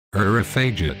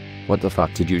Uraphagia. What the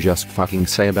fuck did you just fucking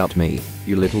say about me,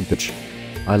 you little bitch?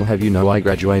 I'll have you know I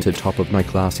graduated top of my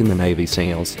class in the Navy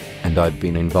SEALs, and I've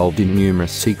been involved in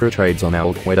numerous secret raids on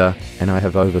Al Qaeda, and I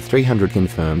have over 300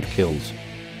 confirmed kills.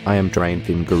 I am trained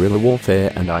in guerrilla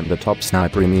warfare and I'm the top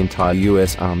sniper in the entire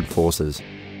US Armed Forces.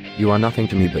 You are nothing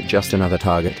to me but just another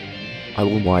target. I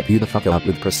will wipe you the fuck out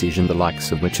with precision the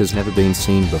likes of which has never been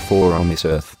seen before on this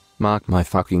earth, mark my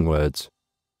fucking words.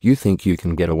 You think you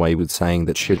can get away with saying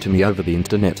that shit to me over the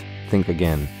internet? Think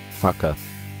again, fucker.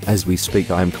 As we speak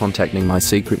I am contacting my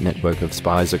secret network of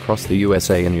spies across the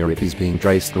USA and Europe is being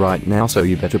traced right now, so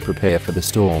you better prepare for the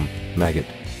storm, maggot.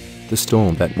 The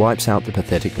storm that wipes out the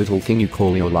pathetic little thing you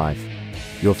call your life.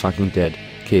 You're fucking dead,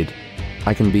 kid.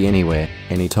 I can be anywhere,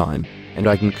 anytime, and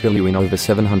I can kill you in over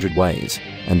 700 ways,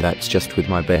 and that's just with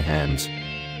my bare hands.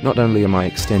 Not only am I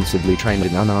extensively trained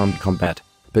in unarmed combat,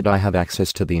 but I have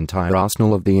access to the entire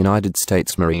arsenal of the United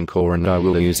States Marine Corps, and I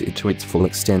will use it to its full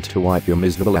extent to wipe your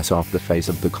miserable ass off the face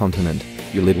of the continent,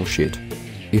 you little shit.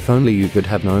 If only you could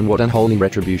have known what unholy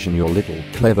retribution your little,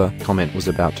 clever comment was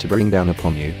about to bring down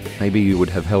upon you, maybe you would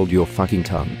have held your fucking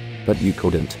tongue. But you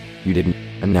couldn't, you didn't,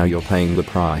 and now you're paying the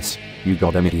price, you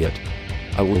goddamn idiot.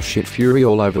 I will shit fury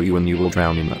all over you and you will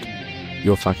drown in it.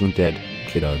 You're fucking dead,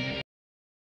 kiddo.